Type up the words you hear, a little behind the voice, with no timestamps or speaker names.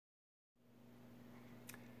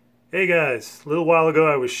Hey guys, a little while ago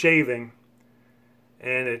I was shaving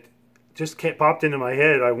and it just popped into my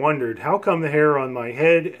head. I wondered, how come the hair on my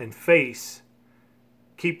head and face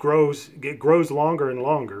grows longer and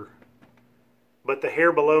longer, but the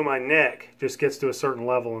hair below my neck just gets to a certain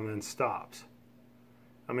level and then stops?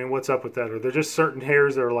 I mean, what's up with that? Are there just certain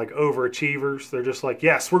hairs that are like overachievers? They're just like,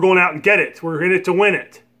 yes, we're going out and get it. We're in it to win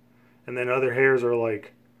it. And then other hairs are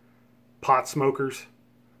like pot smokers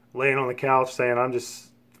laying on the couch saying,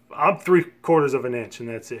 I'm 3/4 of an inch and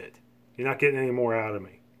that's it. You're not getting any more out of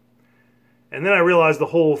me. And then I realized the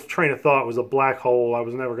whole train of thought was a black hole. I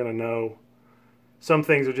was never going to know. Some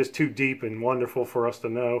things are just too deep and wonderful for us to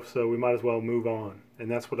know, so we might as well move on.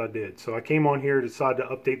 And that's what I did. So I came on here, decided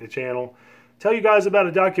to update the channel, tell you guys about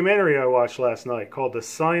a documentary I watched last night called The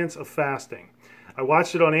Science of Fasting. I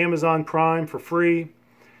watched it on Amazon Prime for free.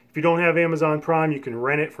 If you don't have Amazon Prime, you can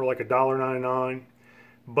rent it for like $1.99.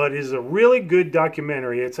 But it is a really good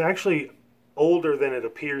documentary. It's actually older than it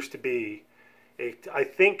appears to be. It, I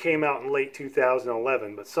think, came out in late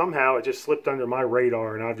 2011, but somehow it just slipped under my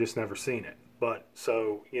radar and I've just never seen it. But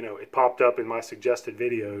so, you know, it popped up in my suggested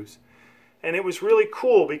videos. And it was really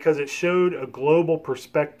cool because it showed a global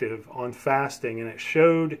perspective on fasting, and it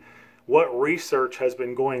showed what research has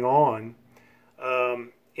been going on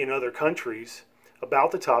in other countries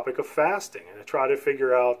about the topic of fasting, and to try to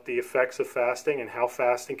figure out the effects of fasting and how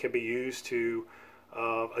fasting can be used to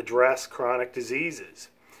address chronic diseases.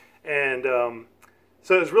 And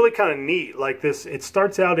so it was really kind of neat. Like this, it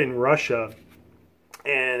starts out in Russia,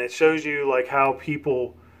 and it shows you like how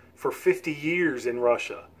people for 50 years in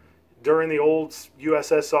Russia, during the old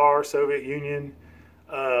USSR, Soviet Union,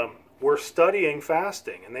 were studying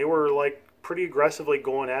fasting, and they were like pretty aggressively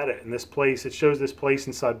going at it. In this place, it shows this place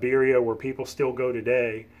in Siberia where people still go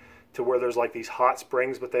today, to where there's like these hot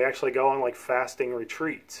springs, but they actually go on like fasting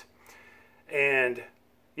retreats. And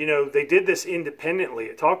you know, they did this independently.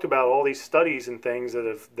 It talked about all these studies and things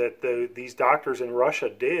these doctors in Russia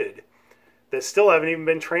did that still haven't even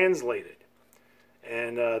been translated,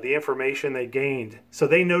 and the information they gained. So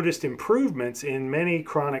they noticed improvements in many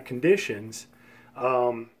chronic conditions,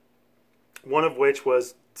 one of which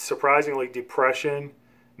was surprisingly depression,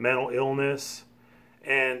 mental illness,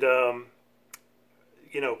 and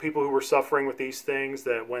you know, people who were suffering with these things,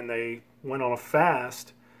 that when they went on a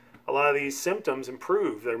fast, a lot of these symptoms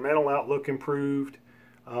improved. Their mental outlook improved.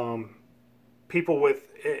 People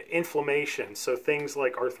with inflammation, so things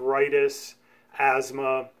like arthritis,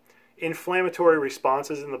 asthma, inflammatory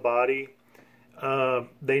responses in the body,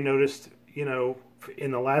 they noticed, you know,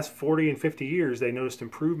 in the last 40 and 50 years, they noticed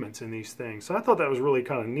improvements in these things. So I thought that was really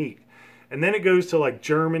kind of neat. And then it goes to like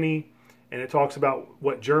Germany, and it talks about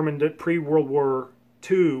what German did pre-World War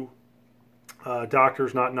II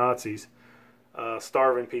doctors, not Nazis,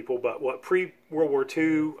 starving people, but what pre-World War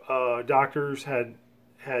II doctors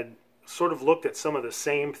had sort of looked at some of the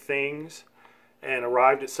same things and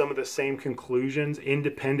arrived at some of the same conclusions,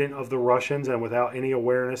 independent of the Russians and without any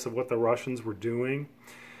awareness of what the Russians were doing.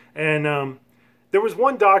 And there was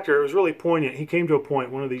one doctor, it was really poignant. He came to a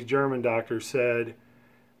point, one of these German doctors said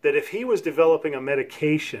that if he was developing a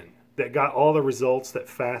medication that got all the results that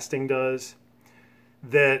fasting does,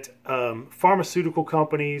 that pharmaceutical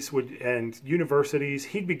companies and universities,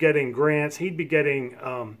 he'd be getting grants, he'd be getting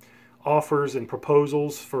offers and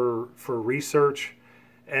proposals for research,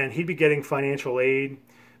 and he'd be getting financial aid.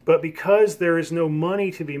 But because there is no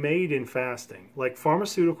money to be made in fasting, like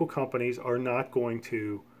pharmaceutical companies are not going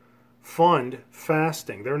to fund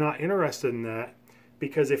fasting. They're not interested in that,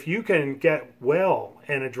 because if you can get well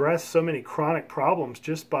and address so many chronic problems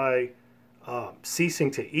just by ceasing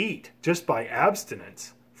to eat, just by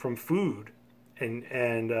abstinence from food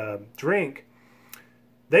and drink,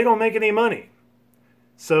 they don't make any money.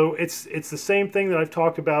 So it's the same thing that I've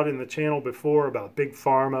talked about in the channel before about big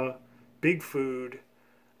pharma, big food.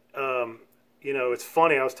 You know, it's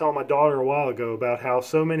funny, I was telling my daughter a while ago about how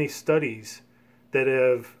so many studies that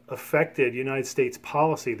have affected United States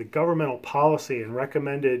policy, the governmental policy and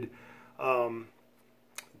recommended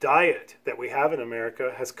diet that we have in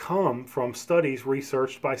America, has come from studies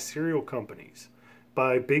researched by cereal companies,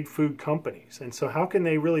 by big food companies. And so how can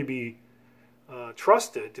they really be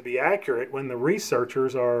trusted to be accurate when the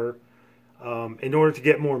researchers are, in order to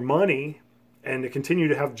get more money and to continue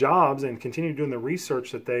to have jobs and continue doing the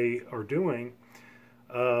research that they are doing,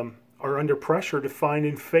 are under pressure to find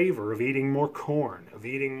in favor of eating more corn, of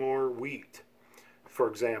eating more wheat, for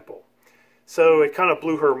example. So it kind of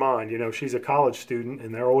blew her mind. You know, she's a college student,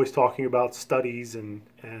 and they're always talking about studies and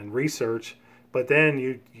research. But then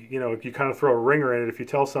you know, if you kind of throw a ringer in it, if you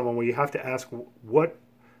tell someone, well, you have to ask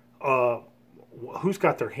who's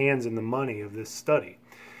got their hands in the money of this study.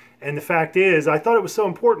 And the fact is, I thought it was so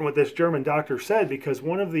important what this German doctor said, because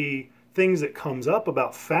one of the things that comes up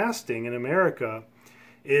about fasting in America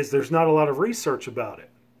is there's not a lot of research about it.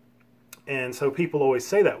 And so people always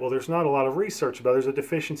say that, well, there's not a lot of research about it. There's a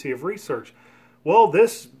deficiency of research. Well,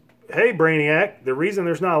 hey, Brainiac, the reason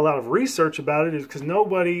there's not a lot of research about it is because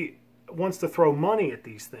nobody wants to throw money at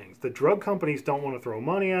these things. The drug companies don't want to throw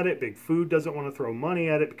money at it. Big Food doesn't want to throw money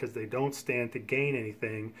at it because they don't stand to gain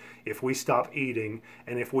anything if we stop eating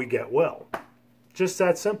and if we get well. Just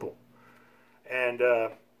that simple. And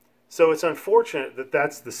so it's unfortunate that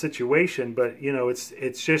that's the situation, but you know,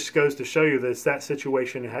 it just goes to show you that that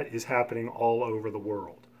situation is happening all over the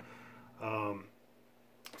world.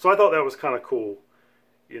 So I thought that was kind of cool,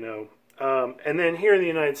 you know. And then here in the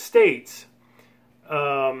United States,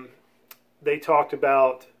 they talked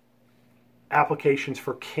about applications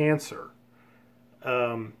for cancer,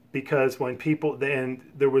 because when people, and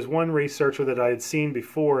there was one researcher that I had seen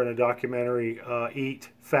before in a documentary, Eat,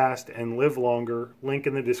 Fast, and Live Longer. Link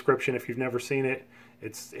in the description if you've never seen it.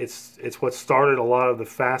 It's what started a lot of the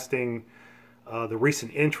fasting, the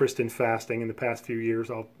recent interest in fasting in the past few years.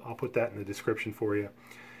 I'll put that in the description for you.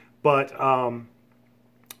 But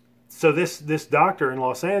so this doctor in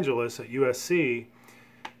Los Angeles at USC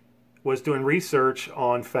was doing research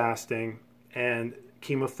on fasting and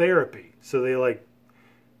chemotherapy. So they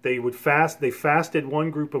fasted one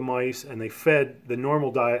group of mice and they fed the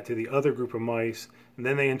normal diet to the other group of mice, and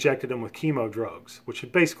then they injected them with chemo drugs, which is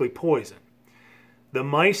basically poison. The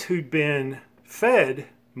mice who'd been fed,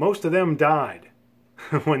 most of them died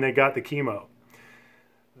when they got the chemo.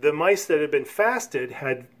 The mice that had been fasted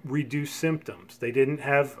had reduced symptoms. They didn't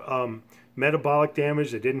have metabolic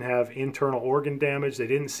damage. They didn't have internal organ damage. They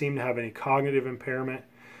didn't seem to have any cognitive impairment.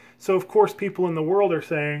 So of course people in the world are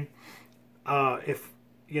saying,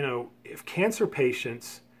 if cancer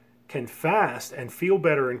patients can fast and feel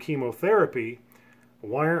better in chemotherapy,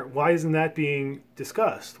 why isn't that being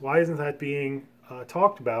discussed? Why isn't that being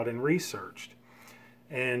talked about and researched?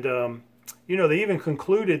 And they even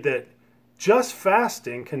concluded that just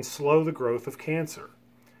fasting can slow the growth of cancer.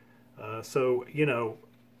 So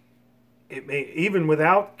it may, even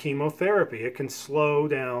without chemotherapy, it can slow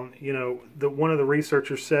down. One of the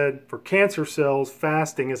researchers said, for cancer cells,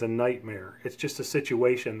 fasting is a nightmare. It's just a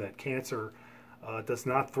situation that cancer does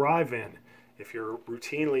not thrive in. If you're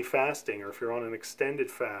routinely fasting, or if you're on an extended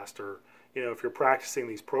fast, or if you're practicing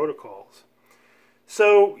these protocols.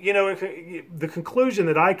 So, the conclusion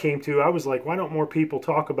that I came to, I was like, why don't more people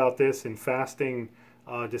talk about this in fasting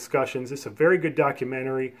discussions? It's a very good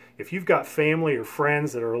documentary. If you've got family or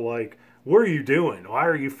friends that are like, what are you doing? Why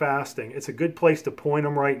are you fasting? It's a good place to point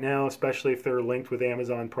them right now, especially if they're linked with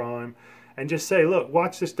Amazon Prime. And just say, look,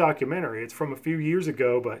 watch this documentary. It's from a few years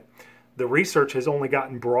ago, but the research has only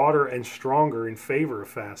gotten broader and stronger in favor of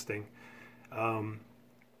fasting, and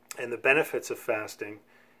the benefits of fasting.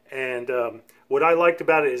 And what I liked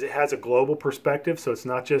about it is it has a global perspective, so it's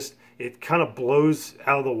not just, it kind of blows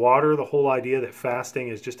out of the water the whole idea that fasting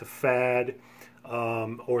is just a fad,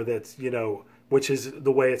 or that's, which is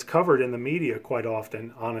the way it's covered in the media quite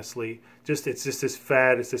often, honestly. It's just this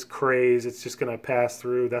fad, it's this craze, it's just going to pass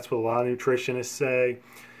through. That's what a lot of nutritionists say.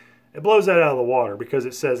 It blows that out of the water because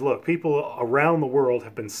it says, look, people around the world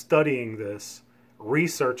have been studying this,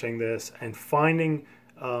 researching this, and finding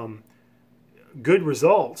good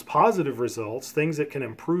results, positive results, things that can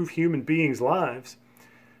improve human beings' lives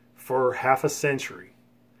for half a century.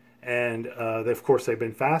 And of course, they've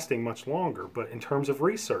been fasting much longer, but in terms of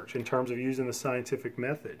research, in terms of using the scientific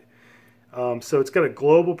method. So it's got a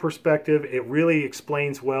global perspective. It really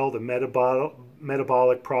explains well the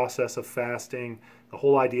metabolic process of fasting, the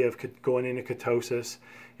whole idea of going into ketosis.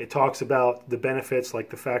 It talks about the benefits, like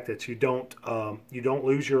the fact that you don't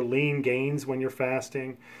lose your lean gains when you're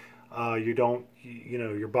fasting.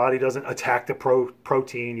 Your body doesn't attack the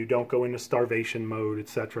protein. You don't go into starvation mode,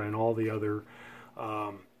 etc., and all the other,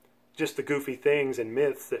 just the goofy things and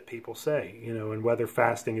myths that people say, and whether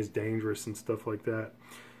fasting is dangerous and stuff like that.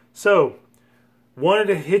 So, wanted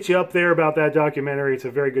to hit you up there about that documentary. It's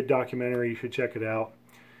a very good documentary. You should check it out.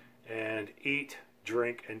 And eat,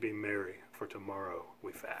 drink, and be merry, for tomorrow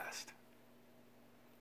we fast.